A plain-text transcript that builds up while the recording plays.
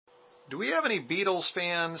Do we have any Beatles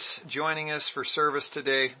fans joining us for service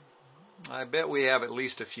today? I bet we have at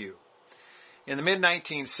least a few. In the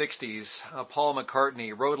mid-1960s, Paul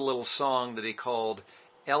McCartney wrote a little song that he called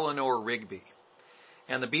Eleanor Rigby.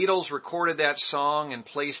 And the Beatles recorded that song and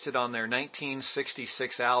placed it on their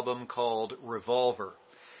 1966 album called Revolver.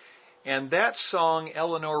 And that song,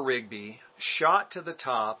 Eleanor Rigby, shot to the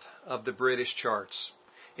top of the British charts.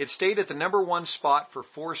 It stayed at the number one spot for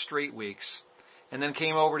 4 straight weeks, and then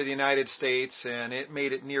came over to the United States, and it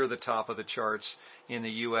made it near the top of the charts in the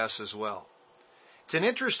U.S. as well. It's an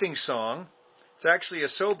interesting song. It's actually a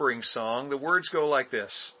sobering song. The words go like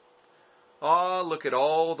this. Ah, look at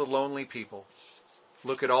all the lonely people.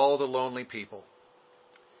 Look at all the lonely people.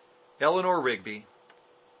 Eleanor Rigby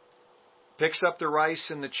picks up the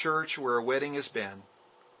rice in the church where a wedding has been,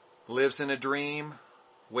 lives in a dream,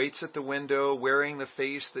 waits at the window wearing the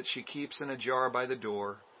face that she keeps in a jar by the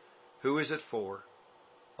door. Who is it for?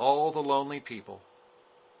 All the lonely people.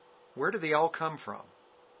 Where do they all come from?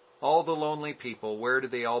 All the lonely people, where do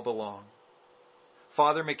they all belong?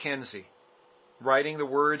 Father Mackenzie, writing the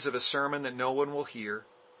words of a sermon that no one will hear,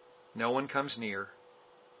 no one comes near.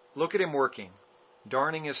 Look at him working,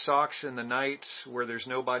 darning his socks in the night where there's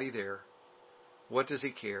nobody there. What does he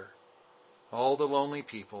care? All the lonely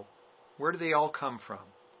people, where do they all come from?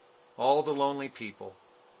 All the lonely people,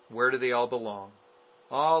 where do they all belong?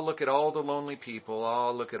 Ah, look at all the lonely people. Ah,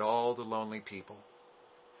 look at all the lonely people.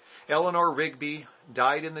 Eleanor Rigby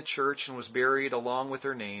died in the church and was buried along with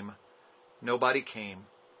her name. Nobody came.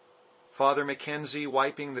 Father Mackenzie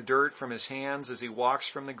wiping the dirt from his hands as he walks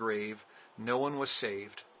from the grave. No one was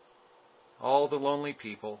saved. All the lonely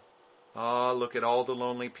people. Ah, look at all the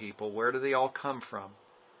lonely people. Where do they all come from?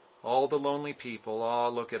 All the lonely people. Ah,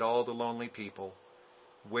 look at all the lonely people.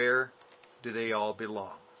 Where do they all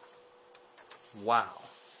belong? Wow.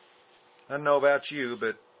 I don't know about you,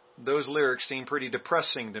 but those lyrics seem pretty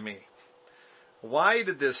depressing to me. Why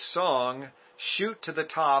did this song shoot to the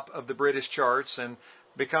top of the British charts and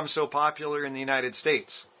become so popular in the United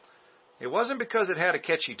States? It wasn't because it had a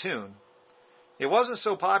catchy tune. It wasn't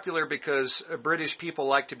so popular because British people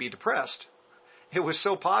like to be depressed. It was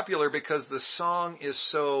so popular because the song is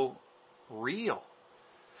so real.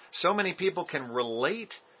 So many people can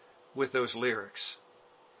relate with those lyrics.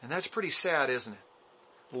 And that's pretty sad, isn't it?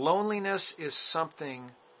 Loneliness is something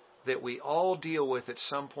that we all deal with at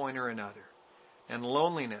some point or another. And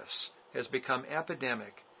loneliness has become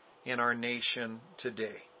epidemic in our nation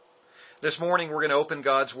today. This morning we're going to open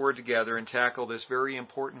God's Word together and tackle this very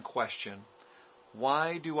important question.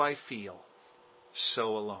 Why do I feel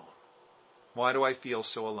so alone? Why do I feel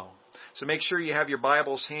so alone? So make sure you have your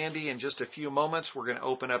Bibles handy. In just a few moments we're going to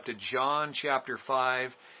open up to John chapter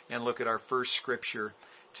 5 and look at our first scripture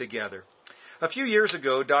together. A few years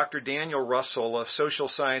ago, Dr. Daniel Russell, a social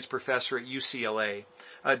science professor at UCLA,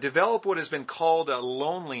 developed what has been called a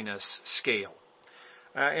loneliness scale.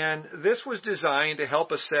 And this was designed to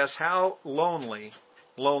help assess how lonely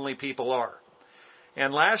people are.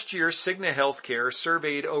 And last year, Cigna Healthcare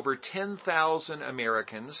surveyed over 10,000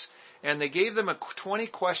 Americans, and they gave them a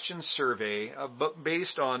 20-question survey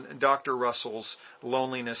based on Dr. Russell's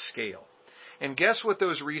loneliness scale. And guess what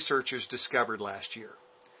those researchers discovered last year?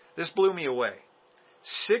 This blew me away.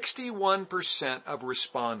 61% of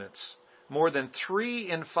respondents, more than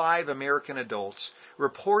 3 in 5 American adults,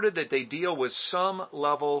 reported that they deal with some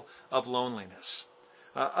level of loneliness.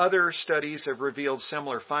 Other studies have revealed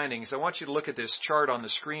similar findings. I want you to look at this chart on the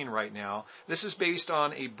screen right now. This is based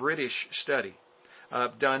on a British study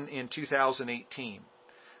done in 2018.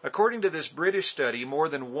 According to this British study, more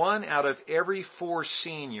than 1 out of every 4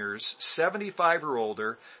 seniors, 75 or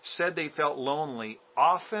older, said they felt lonely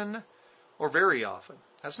often or very often.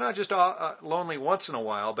 That's not just lonely once in a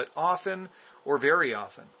while, but often or very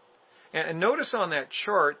often. And notice on that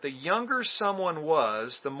chart, the younger someone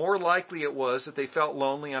was, the more likely it was that they felt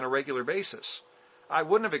lonely on a regular basis. I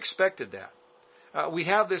wouldn't have expected that. We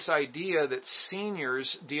have this idea that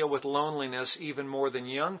seniors deal with loneliness even more than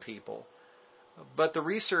young people. But the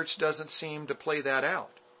research doesn't seem to play that out.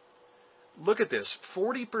 Look at this.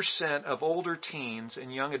 40% of older teens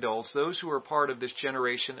and young adults, those who are part of this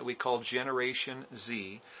generation that we call Generation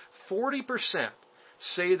Z, 40%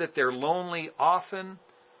 say that they're lonely often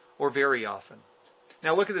or very often.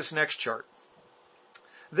 Now look at this next chart.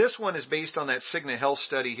 This one is based on that Cigna Health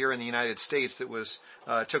study here in the United States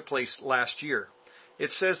that took place last year. It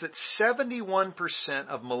says that 71%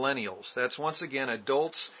 of millennials, that's once again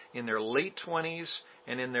adults in their late 20s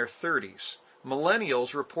and in their 30s,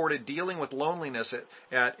 millennials reported dealing with loneliness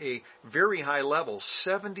at a very high level.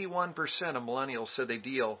 71% of millennials said they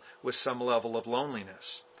deal with some level of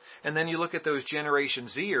loneliness. And then you look at those Generation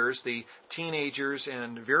Zers, the teenagers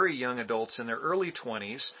and very young adults in their early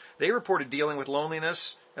 20s, they reported dealing with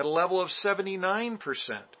loneliness at a level of 79%.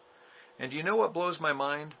 And do you know what blows my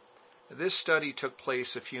mind? This study took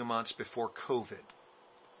place a few months before COVID.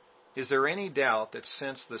 Is there any doubt that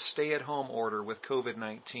since the stay-at-home order with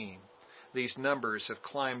COVID-19, these numbers have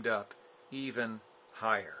climbed up even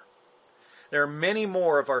higher? There are many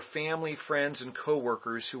more of our family, friends, and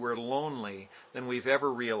coworkers who are lonely than we've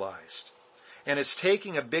ever realized. And it's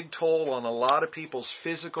taking a big toll on a lot of people's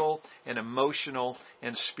physical and emotional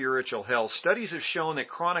and spiritual health. Studies have shown that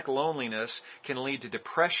chronic loneliness can lead to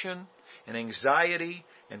depression and anxiety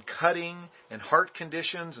and cutting and heart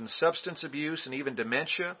conditions and substance abuse and even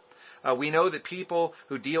dementia. We know that people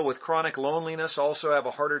who deal with chronic loneliness also have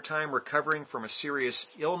a harder time recovering from a serious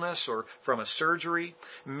illness or from a surgery.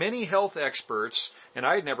 Many health experts, and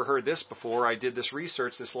I had never heard this before, I did this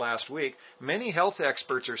research this last week, many health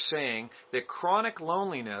experts are saying that chronic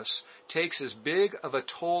loneliness takes as big of a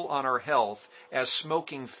toll on our health as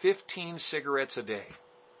smoking 15 cigarettes a day.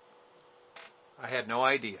 I had no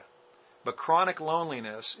idea. But chronic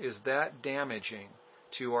loneliness is that damaging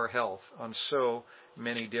to our health on so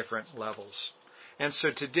many different levels. And so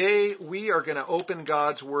today we are going to open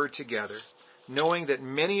God's Word together, knowing that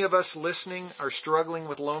many of us listening are struggling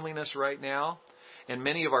with loneliness right now, and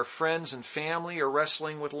many of our friends and family are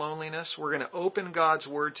wrestling with loneliness. We're going to open God's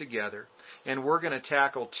Word together, and we're going to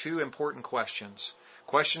tackle two important questions.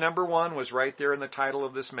 Question number one was right there in the title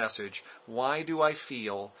of this message. Why do I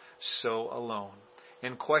feel so alone?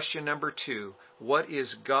 And question number two, what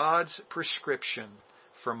is God's prescription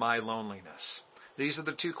for my loneliness? These are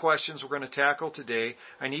the two questions we're going to tackle today.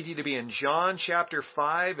 I need you to be in John chapter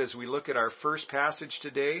 5 as we look at our first passage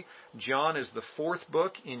today. John is the fourth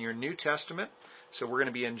book in your New Testament. So we're going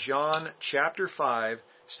to be in John chapter 5,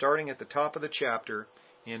 starting at the top of the chapter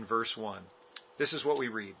in verse 1. This is what we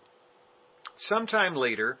read. Sometime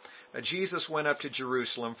later, Jesus went up to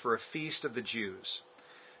Jerusalem for a feast of the Jews.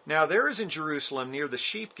 Now there is in Jerusalem near the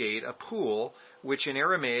sheep gate a pool, which in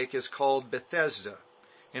Aramaic is called Bethesda,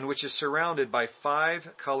 and which is surrounded by 5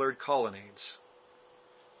 colored colonnades.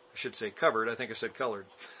 I should say covered, I think I said colored.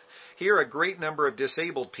 Here a great number of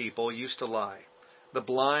disabled people used to lie. The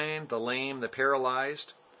blind, the lame, the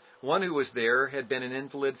paralyzed. One who was there had been an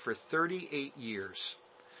invalid for 38 years.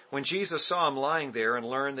 When Jesus saw him lying there and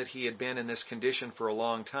learned that he had been in this condition for a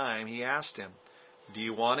long time, he asked him, "Do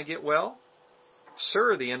you want to get well?"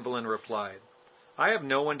 "Sir," the invalid replied, "I have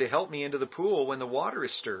no one to help me into the pool when the water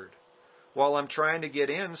is stirred. While I'm trying to get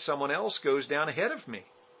in, someone else goes down ahead of me."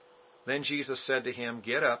 Then Jesus said to him,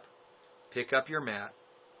 "Get up, pick up your mat,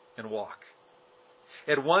 and walk."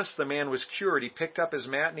 At once the man was cured. He picked up his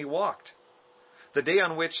mat and he walked. The day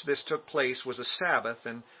on which this took place was a Sabbath,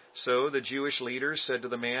 and so the Jewish leaders said to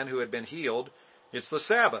the man who had been healed, "It's the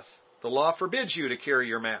Sabbath. The law forbids you to carry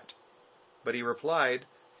your mat." But he replied,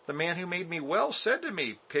 "The man who made me well said to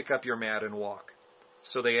me, 'Pick up your mat and walk.'"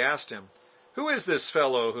 So they asked him, "Who is this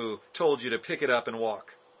fellow who told you to pick it up and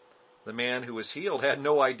walk?" The man who was healed had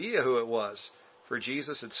no idea who it was, for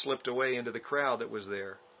Jesus had slipped away into the crowd that was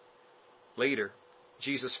there. Later,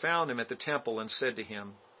 Jesus found him at the temple and said to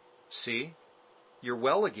him, "See, you're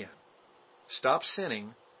well again. Stop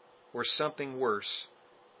sinning, or something worse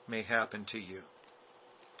may happen to you."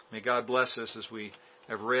 May God bless us as we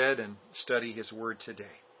have read and study His Word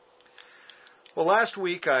today. Well, last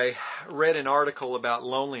week I read an article about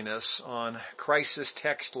loneliness on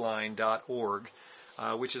crisistextline.org,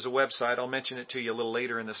 which is a website. I'll mention it to you a little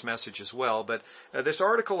later in this message as well. But this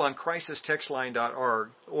article on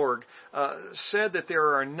crisistextline.org said that there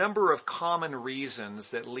are a number of common reasons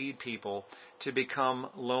that lead people to become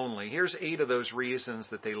lonely. Here's 8 of those reasons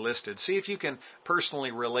that they listed. See if you can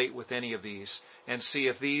personally relate with any of these and see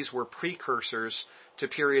if these were precursors to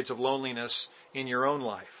periods of loneliness in your own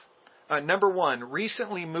life. Number 1,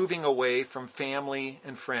 recently moving away from family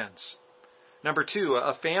and friends. Number 2,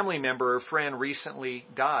 a family member or friend recently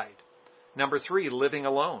died. Number 3, living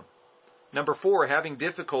alone. Number 4, having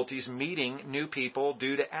difficulties meeting new people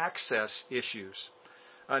due to access issues.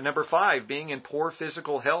 Number 5, being in poor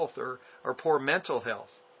physical health or poor mental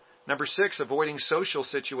health. Number 6, avoiding social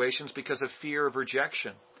situations because of fear of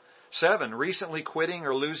rejection. 7, recently quitting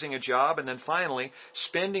or losing a job. And then finally,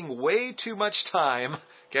 spending way too much time,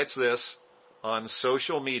 gets this, on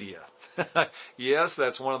social media. Yes,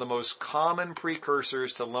 that's one of the most common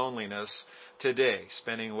precursors to loneliness today,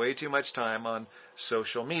 spending way too much time on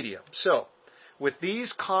social media. So, with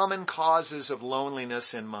these common causes of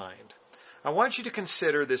loneliness in mind, I want you to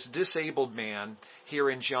consider this disabled man here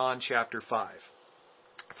in John chapter 5.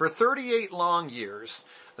 For 38 long years,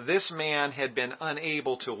 this man had been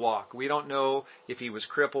unable to walk. We don't know if he was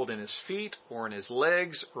crippled in his feet or in his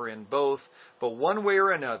legs or in both, but one way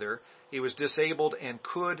or another, he was disabled and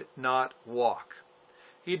could not walk.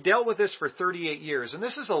 He dealt with this for 38 years, and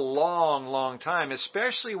this is a long, long time,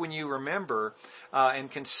 especially when you remember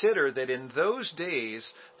and consider that in those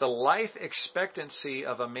days, the life expectancy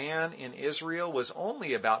of a man in Israel was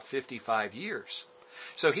only about 55 years.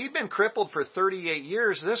 So he'd been crippled for 38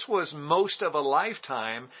 years. This was most of a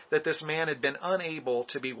lifetime that this man had been unable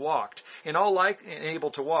to be walked,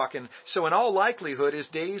 able to walk. And so in all likelihood, his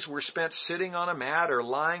days were spent sitting on a mat or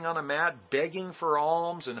lying on a mat, begging for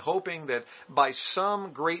alms and hoping that by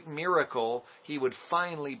some great miracle he would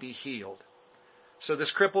finally be healed. So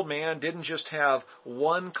this crippled man didn't just have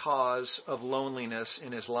one cause of loneliness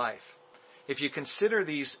in his life. If you consider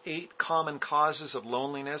these 8 common causes of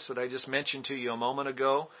loneliness that I just mentioned to you a moment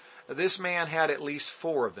ago, this man had at least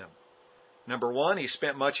 4 of them. Number 1, he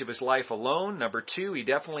spent much of his life alone. Number 2, he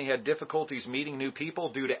definitely had difficulties meeting new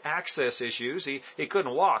people due to access issues. He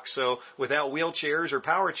couldn't walk, so without wheelchairs or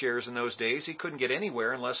power chairs in those days, he couldn't get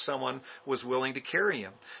anywhere unless someone was willing to carry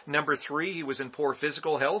him. Number 3, he was in poor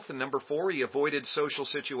physical health. And number 4, he avoided social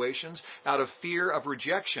situations out of fear of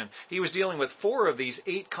rejection. He was dealing with 4 of these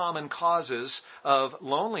 8 common causes of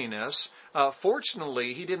loneliness.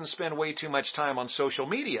 Fortunately, he didn't spend way too much time on social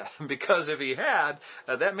media, because if he had,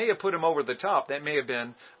 that may have put him over the top. That may have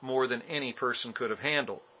been more than any person could have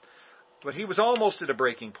handled. But he was almost at a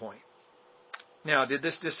breaking point. Now, did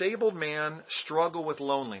this disabled man struggle with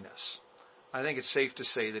loneliness? I think it's safe to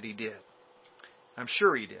say that he did. I'm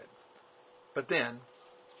sure he did. But then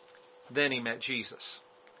he met Jesus.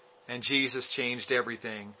 And Jesus changed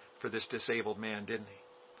everything for this disabled man, didn't he?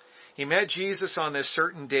 He met Jesus on this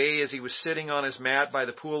certain day as he was sitting on his mat by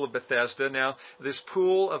the pool of Bethesda. Now, this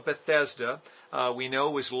pool of Bethesda, we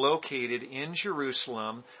know, was located in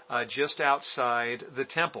Jerusalem, just outside the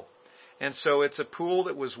temple. And so it's a pool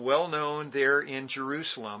that was well known there in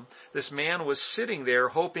Jerusalem. This man was sitting there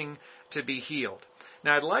hoping to be healed.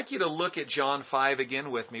 Now, I'd like you to look at John 5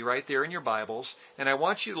 again with me, right there in your Bibles. And I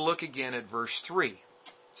want you to look again at verse 3.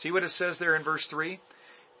 See what it says there in verse 3?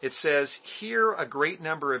 It says, "Here a great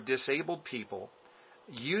number of disabled people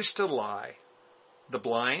used to lie, the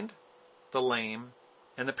blind, the lame,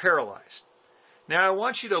 and the paralyzed." Now I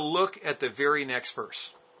want you to look at the very next verse.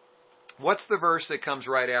 What's the verse that comes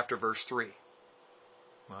right after verse 3?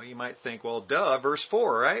 Well, you might think, well, duh, verse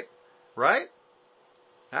 4, right? Right?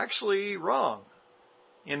 Actually, wrong.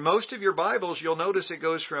 In most of your Bibles, you'll notice it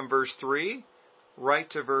goes from verse 3 right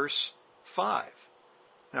to verse 5.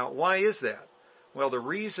 Now, why is that? Well, the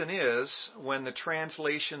reason is, when the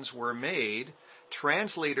translations were made,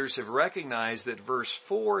 translators have recognized that verse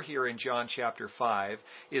 4 here in John chapter 5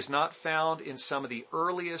 is not found in some of the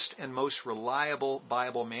earliest and most reliable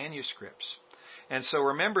Bible manuscripts. And so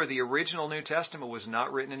remember, the original New Testament was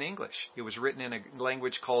not written in English. It was written in a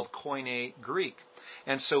language called Koine Greek.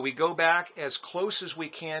 And so we go back as close as we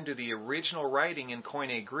can to the original writing in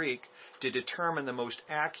Koine Greek to determine the most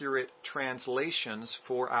accurate translations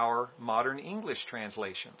for our modern English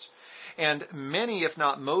translations. And many, if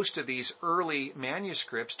not most, of these early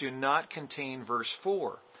manuscripts do not contain verse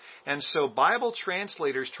 4. And so Bible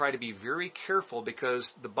translators try to be very careful,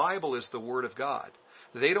 because the Bible is the Word of God.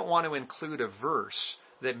 They don't want to include a verse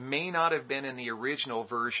that may not have been in the original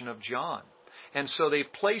version of John. And so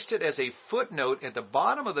they've placed it as a footnote at the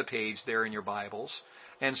bottom of the page there in your Bibles.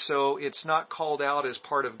 And so it's not called out as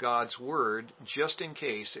part of God's Word, just in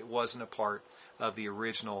case it wasn't a part of the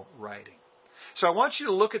original writing. So I want you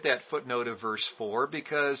to look at that footnote of verse 4,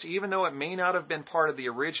 because even though it may not have been part of the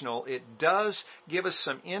original, it does give us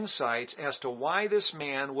some insights as to why this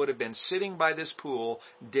man would have been sitting by this pool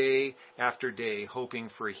day after day hoping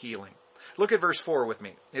for a healing. Look at verse 4 with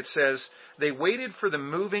me. It says, "They waited for the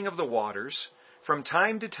moving of the waters. From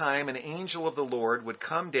time to time an angel of the Lord would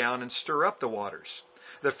come down and stir up the waters.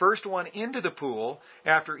 The first one into the pool,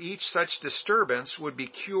 after each such disturbance, would be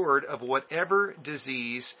cured of whatever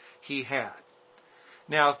disease he had."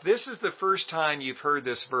 Now, if this is the first time you've heard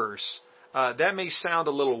this verse, that may sound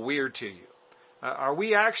a little weird to you. Are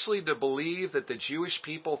we actually to believe that the Jewish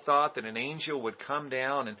people thought that an angel would come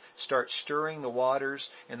down and start stirring the waters,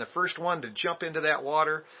 and the first one to jump into that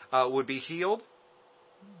water would be healed?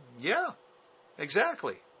 Yeah,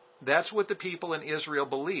 exactly. That's what the people in Israel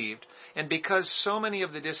believed. And because so many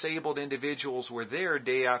of the disabled individuals were there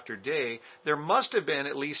day after day, there must have been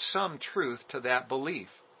at least some truth to that belief.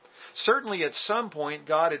 Certainly at some point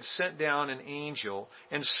God had sent down an angel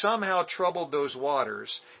and somehow troubled those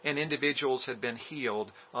waters, and individuals had been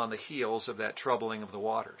healed on the heels of that troubling of the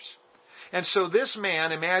waters. And so this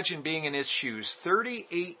man, imagine being in his shoes.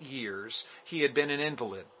 38 years he had been an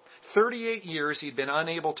invalid. 38 years he'd been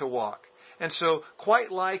unable to walk. And so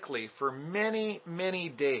quite likely for many, many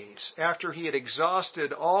days, after he had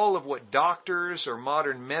exhausted all of what doctors or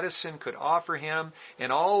modern medicine could offer him,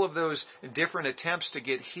 and all of those different attempts to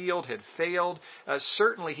get healed had failed,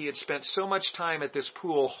 certainly he had spent so much time at this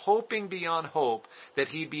pool hoping beyond hope that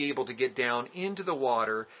he'd be able to get down into the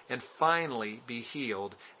water and finally be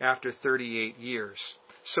healed after 38 years.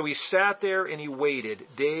 So he sat there and he waited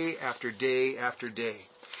day after day after day.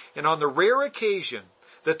 And on the rare occasion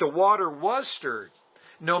that the water was stirred,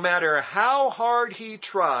 no matter how hard he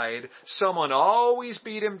tried, someone always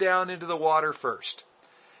beat him down into the water first.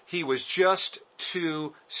 He was just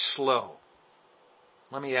too slow.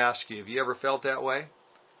 Let me ask you, have you ever felt that way?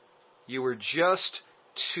 You were just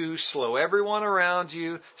too slow. Everyone around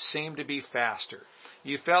you seemed to be faster.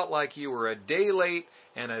 You felt like you were a day late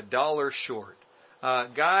and $1 short.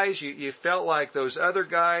 Guys, you felt like those other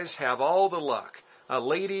guys have all the luck.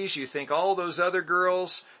 Ladies, you think all those other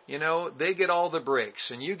girls, they get all the breaks,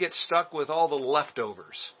 and you get stuck with all the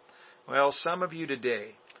leftovers. Well, some of you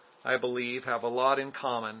today, I believe, have a lot in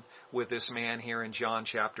common with this man here in John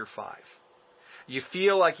chapter 5. You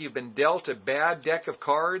feel like you've been dealt a bad deck of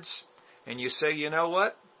cards, and you say, you know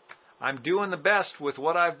what? I'm doing the best with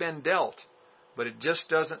what I've been dealt, but it just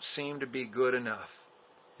doesn't seem to be good enough.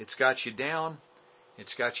 It's got you down,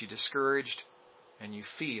 it's got you discouraged, and you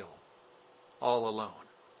feel all alone.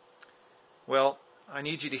 Well, I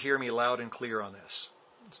need you to hear me loud and clear on this.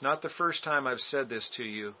 It's not the first time I've said this to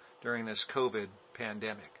you during this COVID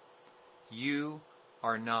pandemic. You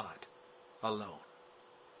are not alone.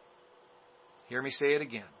 Hear me say it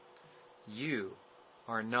again. You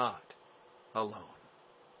are not alone.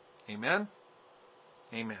 Amen?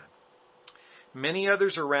 Amen. Many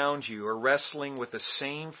others around you are wrestling with the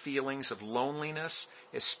same feelings of loneliness,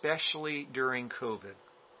 especially during COVID.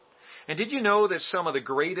 And did you know that some of the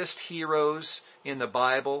greatest heroes in the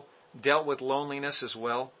Bible dealt with loneliness as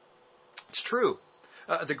well? It's true.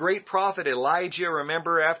 The great prophet Elijah,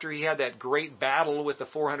 remember after he had that great battle with the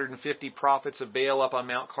 450 prophets of Baal up on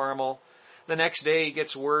Mount Carmel? The next day he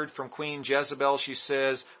gets word from Queen Jezebel. She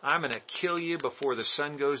says, I'm going to kill you before the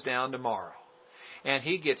sun goes down tomorrow. And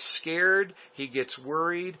he gets scared, he gets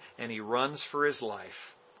worried, and he runs for his life.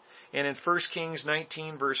 And in 1 Kings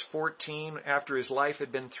 19, verse 14, after his life had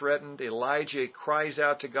been threatened, Elijah cries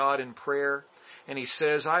out to God in prayer, and he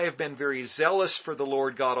says, I have been very zealous for the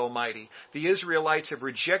Lord God Almighty. The Israelites have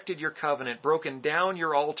rejected your covenant, broken down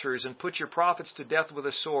your altars, and put your prophets to death with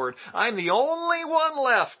a sword. I'm the only one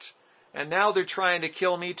left, and now they're trying to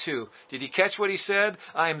kill me too. Did you catch what he said?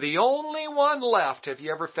 I'm the only one left. Have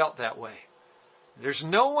you ever felt that way? There's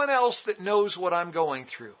no one else that knows what I'm going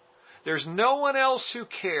through. There's no one else who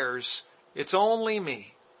cares. It's only me.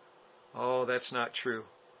 Oh, that's not true.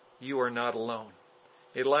 You are not alone.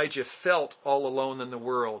 Elijah felt all alone in the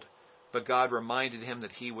world, but God reminded him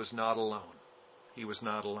that he was not alone. He was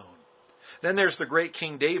not alone. Then there's the great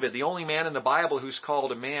King David, the only man in the Bible who's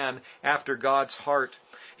called a man after God's heart.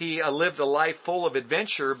 He lived a life full of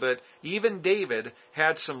adventure, but even David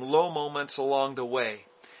had some low moments along the way.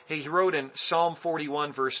 He wrote in Psalm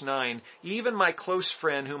 41, verse 9, even my close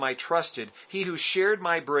friend whom I trusted, he who shared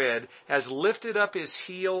my bread, has lifted up his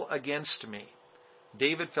heel against me.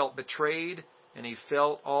 David felt betrayed, and he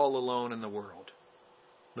felt all alone in the world.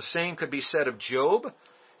 The same could be said of Job,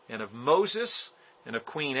 and of Moses, and of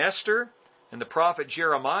Queen Esther, and the prophet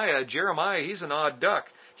Jeremiah. Jeremiah, he's an odd duck.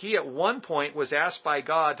 He at one point was asked by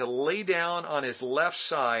God to lay down on his left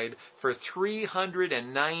side for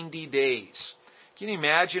 390 days. Can you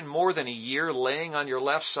imagine more than a year laying on your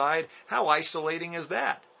left side? How isolating is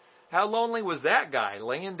that? How lonely was that guy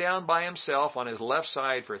laying down by himself on his left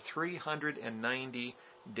side for 390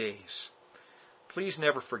 days? Please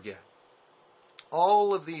never forget.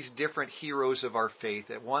 All of these different heroes of our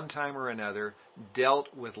faith at one time or another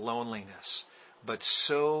dealt with loneliness, but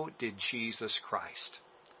so did Jesus Christ.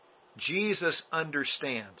 Jesus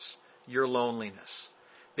understands your loneliness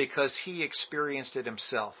because he experienced it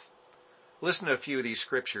himself. Listen to a few of these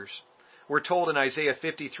scriptures. We're told in Isaiah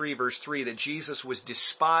 53, verse 3, that Jesus was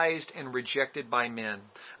despised and rejected by men,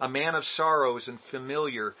 a man of sorrows and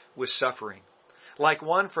familiar with suffering. Like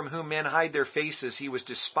one from whom men hide their faces, he was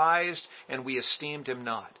despised, and we esteemed him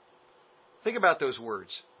not. Think about those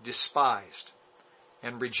words, despised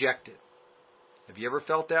and rejected. Have you ever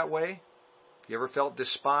felt that way? Have you ever felt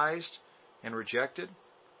despised and rejected?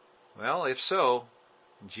 Well, if so,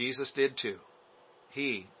 Jesus did too.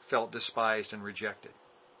 He felt despised and rejected.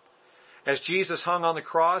 As Jesus hung on the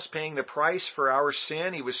cross paying the price for our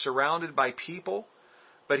sin, he was surrounded by people,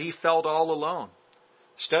 but he felt all alone.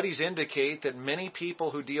 Studies indicate that many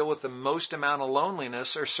people who deal with the most amount of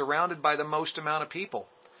loneliness are surrounded by the most amount of people.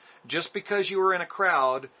 Just because you are in a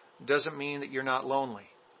crowd doesn't mean that you're not lonely.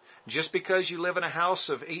 Just because you live in a house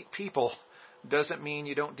of 8 people doesn't mean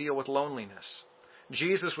you don't deal with loneliness.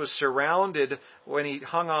 Jesus was surrounded when he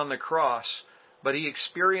hung on the cross, but he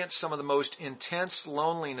experienced some of the most intense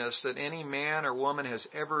loneliness that any man or woman has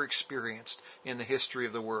ever experienced in the history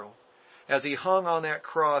of the world. As he hung on that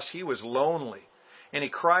cross, he was lonely. And he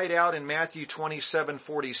cried out in Matthew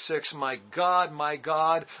 27:46, my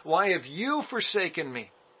God, why have you forsaken me?"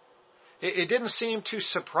 It didn't seem too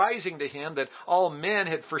surprising to him that all men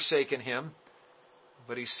had forsaken him,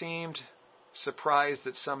 but he seemed surprised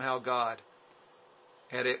that somehow God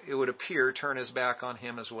had, it would appear, turn his back on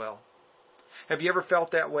him as well. Have you ever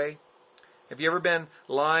felt that way? Have you ever been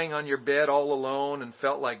lying on your bed all alone and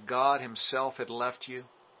felt like God himself had left you?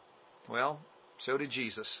 Well, so did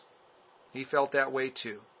Jesus. He felt that way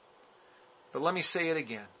too. But let me say it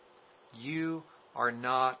again. You are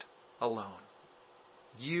not alone.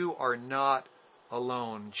 You are not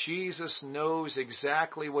alone. Jesus knows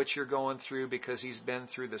exactly what you're going through because he's been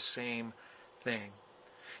through the same thing.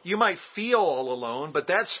 You might feel all alone, but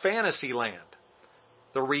that's fantasy land.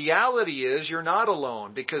 The reality is you're not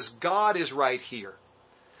alone because God is right here.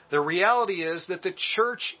 The reality is that the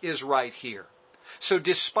church is right here. So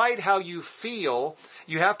despite how you feel,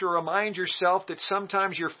 you have to remind yourself that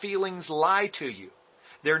sometimes your feelings lie to you.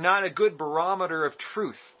 They're not a good barometer of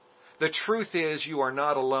truth. The truth is you are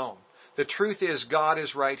not alone. The truth is God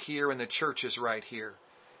is right here and the church is right here.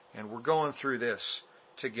 And we're going through this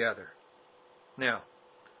together. Now,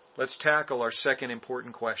 let's tackle our second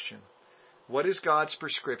important question. What is God's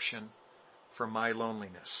prescription for my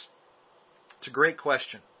loneliness? It's a great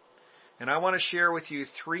question. And I want to share with you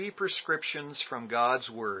 3 prescriptions from God's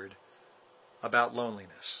Word about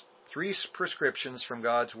loneliness. 3 prescriptions from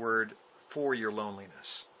God's Word for your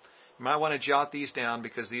loneliness. You might want to jot these down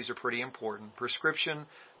because these are pretty important. Prescription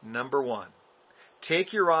number 1.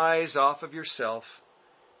 Take your eyes off of yourself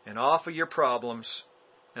and off of your problems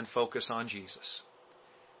and focus on Jesus.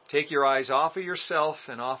 Take your eyes off of yourself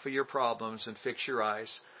and off of your problems and fix your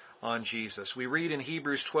eyes on Jesus. We read in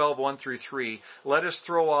Hebrews 12:1-3, "Let us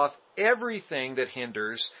throw off everything that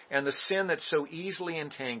hinders and the sin that so easily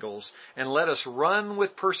entangles, and let us run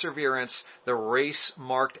with perseverance the race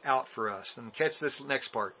marked out for us." And catch this next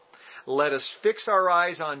part. Let us fix our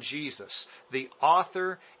eyes on Jesus, the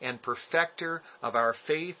author and perfecter of our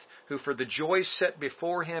faith, who for the joy set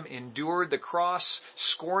before him endured the cross,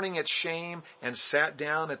 scorning its shame, and sat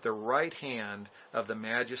down at the right hand of the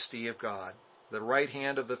majesty of God, the right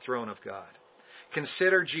hand of the throne of God.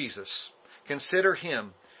 Consider Jesus. Consider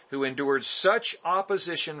him who endured such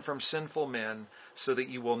opposition from sinful men so that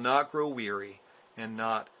you will not grow weary and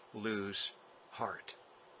not lose heart.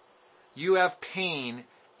 You have pain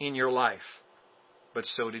in your life, but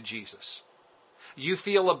so did Jesus. You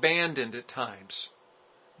feel abandoned at times,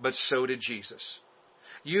 but so did Jesus.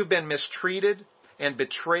 You've been mistreated and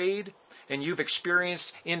betrayed, and you've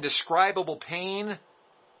experienced indescribable pain,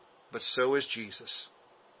 but so is Jesus.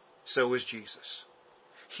 So is Jesus.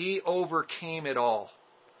 He overcame it all.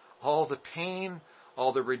 All the pain,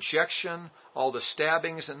 all the rejection, all the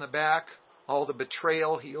stabbings in the back, all the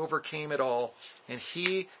betrayal, he overcame it all. And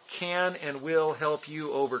he can and will help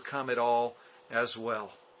you overcome it all as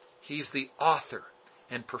well. He's the author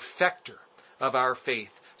and perfecter of our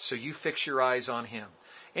faith. So you fix your eyes on him.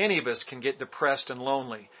 Any of us can get depressed and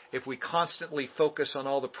lonely if we constantly focus on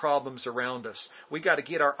all the problems around us. We got to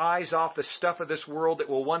get our eyes off the stuff of this world that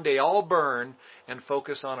will one day all burn and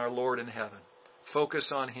focus on our Lord in heaven.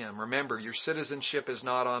 Focus on him. Remember, your citizenship is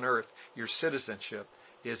not on earth. Your citizenship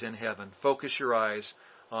is in heaven. Focus your eyes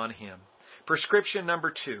on him. Prescription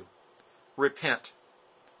number 2, repent.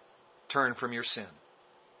 Turn from your sin.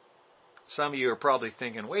 Some of you are probably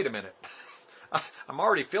thinking, wait a minute. I'm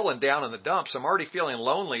already feeling down in the dumps. I'm already feeling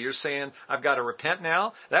lonely. You're saying I've got to repent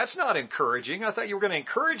now? That's not encouraging. I thought you were going to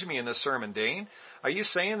encourage me in this sermon, Dane. Are you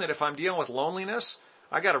saying that if I'm dealing with loneliness,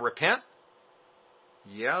 I got to repent?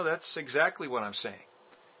 Yeah, that's exactly what I'm saying.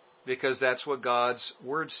 Because that's what God's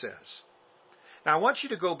Word says. Now, I want you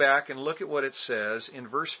to go back and look at what it says in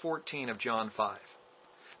verse 14 of John 5.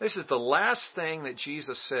 This is the last thing that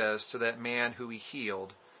Jesus says to that man who he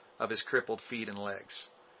healed of his crippled feet and legs.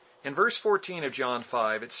 In verse 14 of John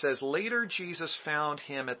 5, it says, "Later Jesus found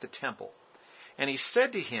him at the temple, and he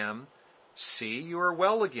said to him, 'See, you are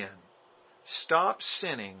well again. Stop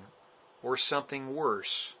sinning, or something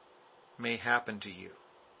worse may happen to you.'"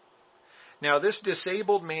 Now, this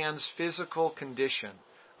disabled man's physical condition,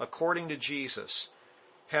 according to Jesus,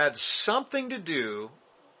 had something to do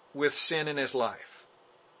with sin in his life.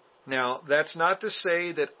 Now, that's not to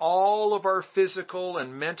say that all of our physical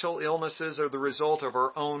and mental illnesses are the result of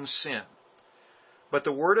our own sin. But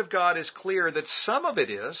the Word of God is clear that some of it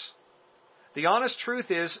is. The honest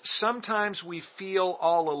truth is, sometimes we feel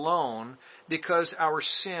all alone because our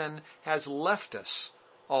sin has left us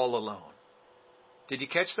all alone. Did you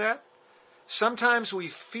catch that? Sometimes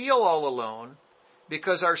we feel all alone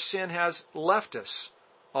because our sin has left us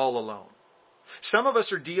all alone. Some of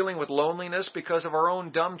us are dealing with loneliness because of our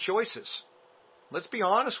own dumb choices. Let's be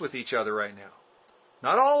honest with each other right now.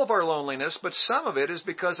 Not all of our loneliness, but some of it is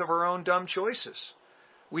because of our own dumb choices.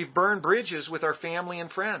 We've burned bridges with our family and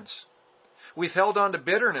friends. We've held on to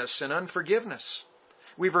bitterness and unforgiveness.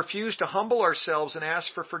 We've refused to humble ourselves and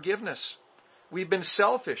ask for forgiveness. We've been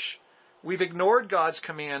selfish. We've ignored God's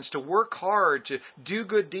commands to work hard, to do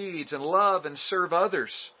good deeds and love and serve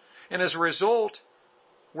others. And as a result,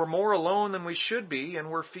 we're more alone than we should be, and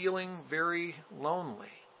we're feeling very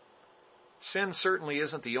lonely. Sin certainly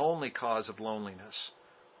isn't the only cause of loneliness,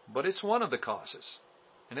 but it's one of the causes,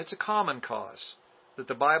 and it's a common cause that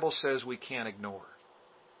the Bible says we can't ignore.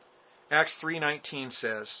 Acts 3:19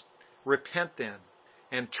 says, "Repent then,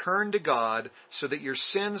 and turn to God, so that your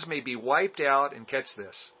sins may be wiped out," and catch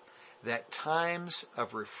this, "that times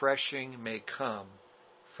of refreshing may come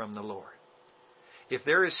from the Lord." If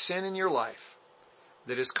there is sin in your life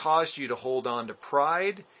that has caused you to hold on to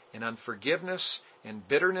pride and unforgiveness and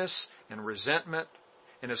bitterness and resentment,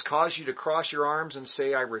 and has caused you to cross your arms and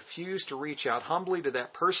say, "I refuse to reach out humbly to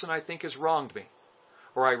that person I think has wronged me,"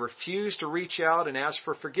 or "I refuse to reach out and ask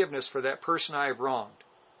for forgiveness for that person I have wronged,"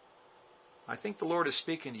 I think the Lord is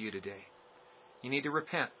speaking to you today. You need to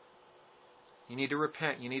repent. You need to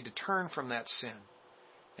repent. You need to turn from that sin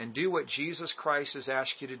and do what Jesus Christ has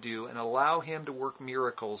asked you to do, and allow Him to work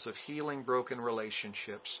miracles of healing broken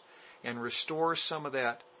relationships and restore some of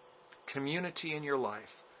that community in your life,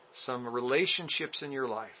 some relationships in your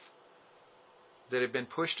life that have been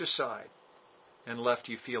pushed aside and left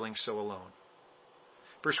you feeling so alone.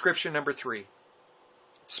 Prescription number 3,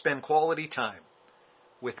 spend quality time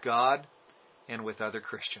with God and with other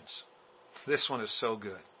Christians. This one is so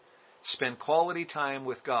good. Spend quality time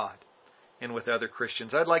with God and with other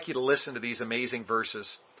Christians. I'd like you to listen to these amazing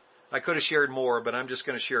verses. I could have shared more, but I'm just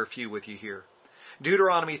going to share a few with you here.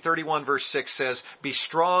 Deuteronomy 31 verse 6 says, "Be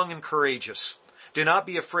strong and courageous. Do not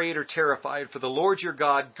be afraid or terrified, for the Lord your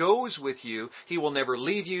God goes with you. He will never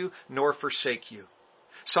leave you nor forsake you."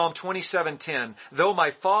 Psalm 27:10, "Though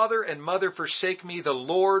my father and mother forsake me, the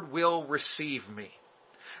Lord will receive me."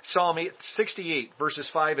 Psalm 68, verses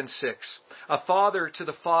 5 and 6. "A father to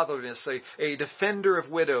the fatherless, a defender of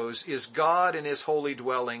widows, is God in His holy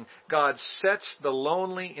dwelling. God sets the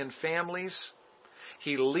lonely in families.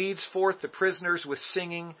 He leads forth the prisoners with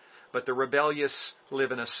singing, but the rebellious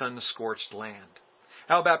live in a sun-scorched land."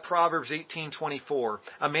 How about Proverbs 18:24?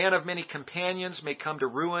 "A man of many companions may come to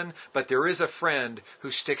ruin, but there is a friend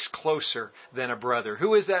who sticks closer than a brother."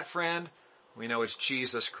 Who is that friend? We know it's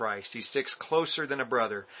Jesus Christ. He sticks closer than a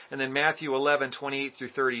brother. And then Matthew 11:28 through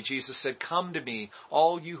 30, Jesus said, "Come to me,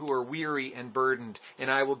 all you who are weary and burdened,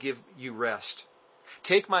 and I will give you rest.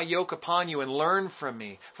 Take my yoke upon you and learn from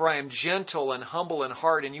me, for I am gentle and humble in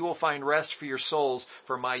heart, and you will find rest for your souls.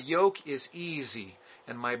 For my yoke is easy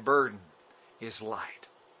and my burden is light."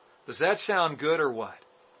 Does that sound good or what?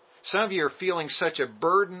 Some of you are feeling such a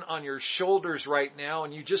burden on your shoulders right now,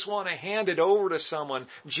 and you just want to hand it over to someone.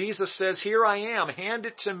 Jesus says, "Here I am, hand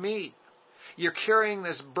it to me." You're carrying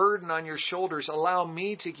this burden on your shoulders. Allow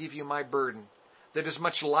me to give you my burden that is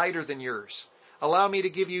much lighter than yours. Allow me to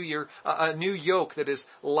give you a new yoke that is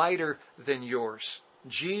lighter than yours.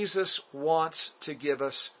 Jesus wants to give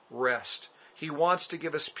us rest. He wants to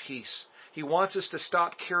give us peace. He wants us to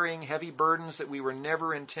stop carrying heavy burdens that we were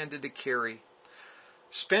never intended to carry.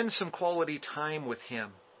 Spend some quality time with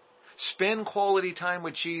Him. Spend quality time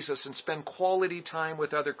with Jesus and spend quality time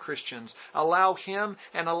with other Christians. Allow Him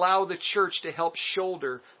and allow the church to help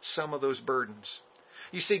shoulder some of those burdens.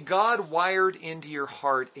 You see, God wired into your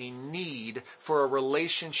heart a need for a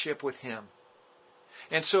relationship with Him.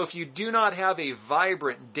 And so if you do not have a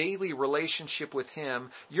vibrant daily relationship with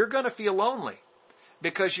Him, you're going to feel lonely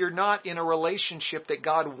because you're not in a relationship that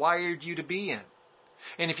God wired you to be in.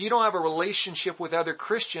 And if you don't have a relationship with other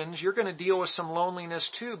Christians, you're going to deal with some loneliness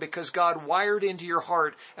too, because God wired into your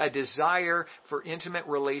heart a desire for intimate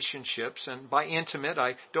relationships. And by intimate,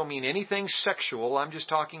 I don't mean anything sexual. I'm just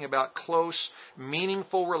talking about close,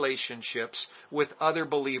 meaningful relationships with other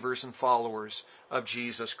believers and followers of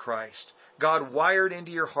Jesus Christ. God wired into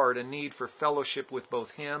your heart a need for fellowship with both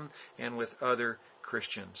Him and with other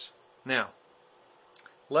Christians. Now,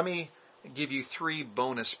 let me give you 3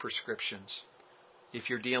 bonus prescriptions if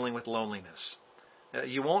you're dealing with loneliness.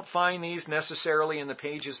 You won't find these necessarily in the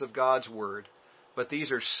pages of God's Word, but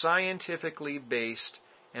these are scientifically based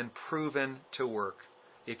and proven to work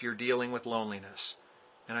if you're dealing with loneliness.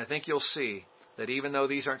 And I think you'll see that even though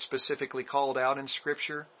these aren't specifically called out in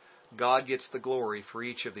Scripture, God gets the glory for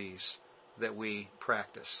each of these that we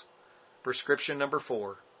practice. Prescription number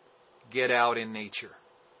 4, get out in nature.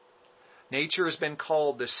 Nature has been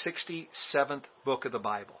called the 67th book of the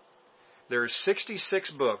Bible. There are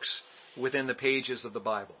 66 books within the pages of the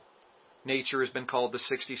Bible. Nature has been called the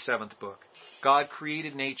 67th book. God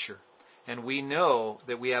created nature, and we know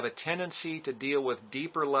that we have a tendency to deal with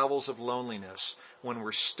deeper levels of loneliness when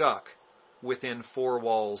we're stuck within 4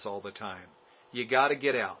 walls all the time. You got to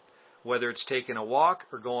get out. Whether it's taking a walk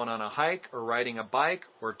or going on a hike or riding a bike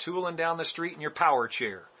or tooling down the street in your power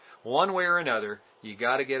chair. One way or another, you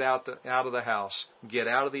got to get out of the house, get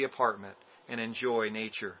out of the apartment, and enjoy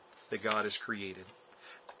nature that God has created.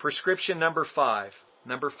 Prescription number 5.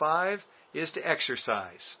 Number 5 is to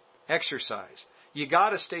exercise. Exercise. You got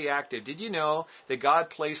to stay active. Did you know that God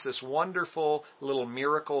placed this wonderful little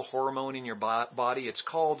miracle hormone in your body? It's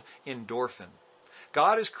called endorphin.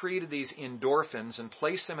 God has created these endorphins and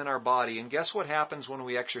placed them in our body. And guess what happens when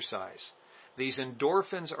we exercise? These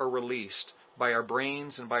endorphins are released by our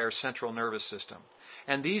brains and by our central nervous system.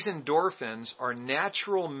 And these endorphins are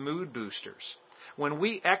natural mood boosters. When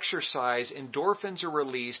we exercise, endorphins are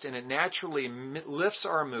released and it naturally lifts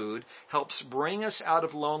our mood, helps bring us out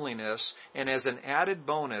of loneliness, and as an added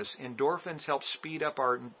bonus, endorphins help speed up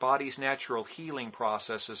our body's natural healing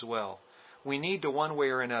process as well. We need to, one way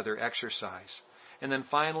or another, exercise. And then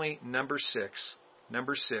finally, number 6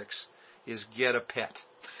 is get a pet.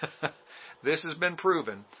 This has been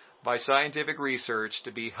proven by scientific research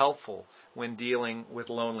to be helpful when dealing with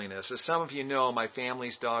loneliness. As some of you know, my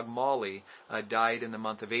family's dog Molly died in the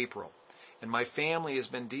month of April. And my family has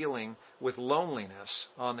been dealing with loneliness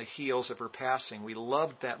on the heels of her passing. We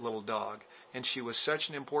loved that little dog, and she was such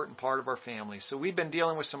an important part of our family. So we've been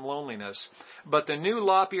dealing with some loneliness. But the new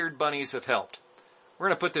lop-eared bunnies have helped. We're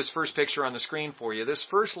going to put this first picture on the screen for you. This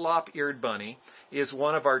first lop-eared bunny is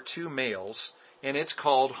one of our 2 males, and it's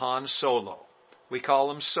called Han Solo. We call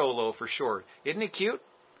him Solo for short. Isn't he cute?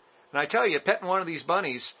 And I tell you, petting one of these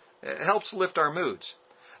bunnies helps lift our moods.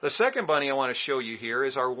 The second bunny I want to show you here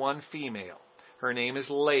is our one female. Her name is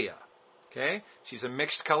Leia. Okay? She's a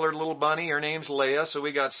mixed colored little bunny. Her name's Leia. So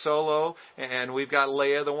we got Solo and we've got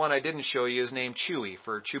Leia. The one I didn't show you is named Chewie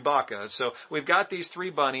for Chewbacca. So we've got these 3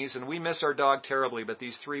 bunnies, and we miss our dog terribly, but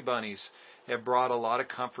these 3 bunnies have brought a lot of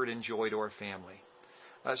comfort and joy to our family.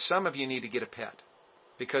 Some of you need to get a pet,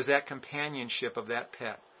 because that companionship of that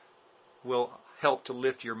pet will help to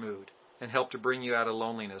lift your mood and help to bring you out of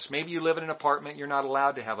loneliness. Maybe you live in an apartment, you're not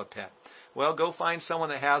allowed to have a pet. Well, go find someone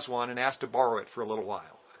that has one and ask to borrow it for a little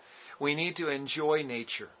while. We need to enjoy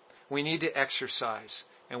nature. We need to exercise.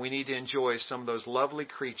 And we need to enjoy some of those lovely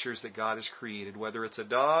creatures that God has created, whether it's a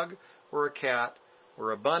dog or a cat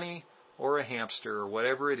or a bunny or a hamster or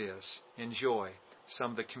whatever it is. Enjoy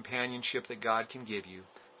some of the companionship that God can give you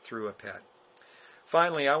through a pet.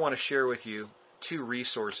 Finally, I want to share with you 2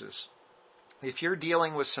 resources. If you're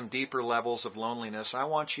dealing with some deeper levels of loneliness, I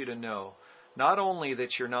want you to know not only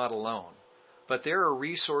that you're not alone, but there are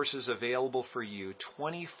resources available for you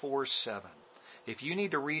 24/7. If you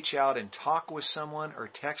need to reach out and talk with someone or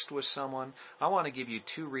text with someone, I want to give you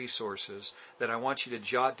 2 resources that I want you to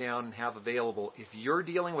jot down and have available. If you're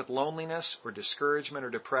dealing with loneliness or discouragement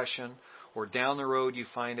or depression, or down the road you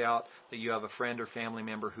find out that you have a friend or family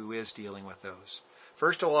member who is dealing with those.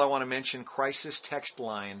 First of all, I want to mention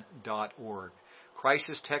crisistextline.org.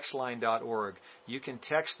 crisistextline.org. You can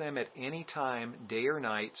text them at any time, day or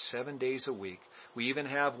night, 7 days a week. We even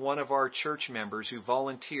have one of our church members who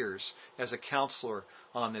volunteers as a counselor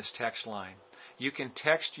on this text line. You can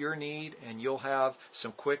text your need and you'll have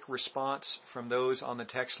some quick response from those on the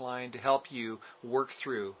text line to help you work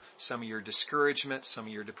through some of your discouragement, some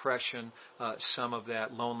of your depression, some of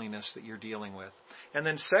that loneliness that you're dealing with. And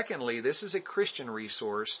then secondly, this is a Christian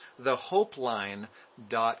resource,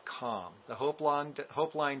 thehopeline.com.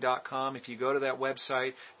 Thehopeline.com, if you go to that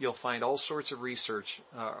website, you'll find all sorts of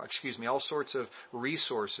all sorts of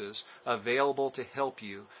resources available to help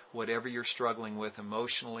you, whatever you're struggling with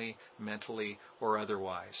emotionally, mentally, or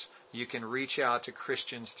otherwise. You can reach out to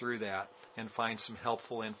Christians through that and find some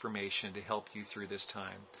helpful information to help you through this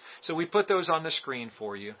time. So we put those on the screen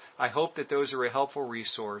for you. I hope that those are a helpful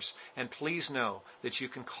resource. And please know that you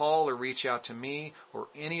can call or reach out to me or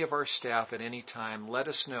any of our staff at any time. Let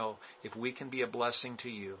us know if we can be a blessing to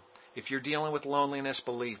you. If you're dealing with loneliness,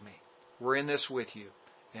 believe me, we're in this with you.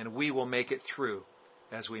 and we will make it through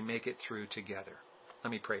as we make it through together.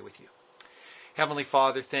 Let me pray with you. Heavenly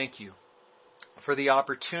Father, thank you for the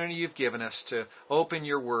opportunity you've given us to open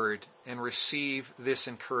your word and receive this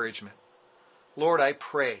encouragement. Lord, I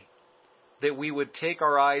pray that we would take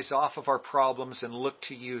our eyes off of our problems and look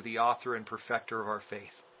to you, the author and perfecter of our faith.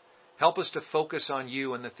 Help us to focus on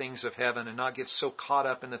you and the things of heaven and not get so caught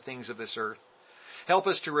up in the things of this earth. Help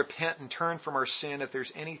us to repent and turn from our sin if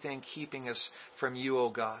there's anything keeping us from you, O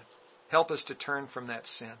God. Help us to turn from that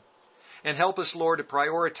sin. And help us, Lord, to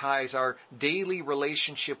prioritize our daily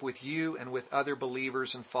relationship with you and with other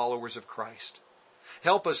believers and followers of Christ.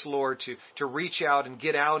 Help us, Lord, to reach out and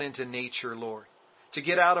get out into nature, Lord. To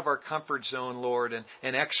get out of our comfort zone, Lord,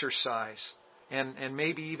 and exercise. And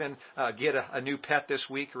maybe even get a new pet this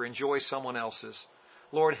week or enjoy someone else's.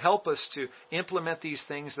 Lord, help us to implement these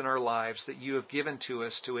things in our lives that you have given to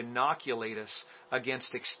us to inoculate us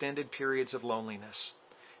against extended periods of loneliness.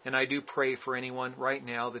 And I do pray for anyone right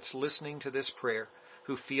now that's listening to this prayer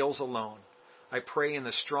who feels alone. I pray in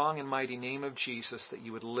the strong and mighty name of Jesus that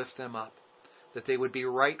you would lift them up, that they would be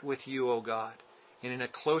right with you, O God, and in a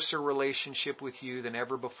closer relationship with you than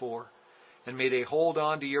ever before. And may they hold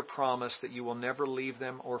on to your promise that you will never leave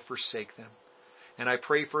them or forsake them. And I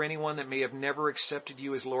pray for anyone that may have never accepted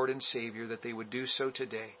you as Lord and Savior, that they would do so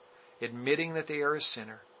today, admitting that they are a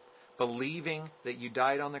sinner, believing that you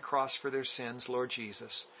died on the cross for their sins, Lord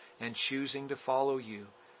Jesus, and choosing to follow you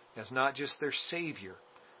as not just their Savior,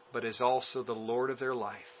 but as also the Lord of their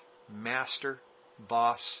life, Master,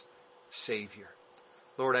 Boss, Savior.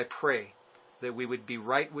 Lord, I pray that we would be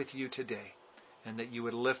right with you today, and that you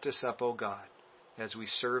would lift us up, O God, as we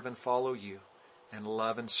serve and follow you, and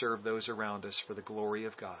love and serve those around us for the glory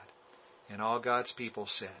of God. And all God's people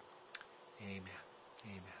said, Amen.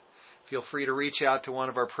 Amen. Feel free to reach out to one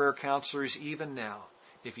of our prayer counselors even now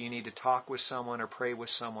if you need to talk with someone or pray with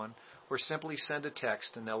someone, or simply send a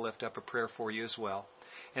text and they'll lift up a prayer for you as well.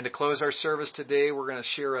 And to close our service today, we're going to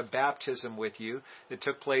share a baptism with you that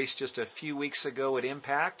took place just a few weeks ago at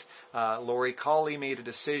Impact. Lori Cawley made a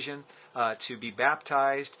decision to be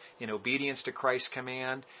baptized in obedience to Christ's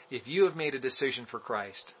command. If you have made a decision for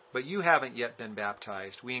Christ, but you haven't yet been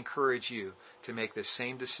baptized, we encourage you to make the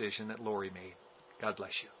same decision that Lori made. God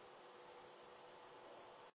bless you.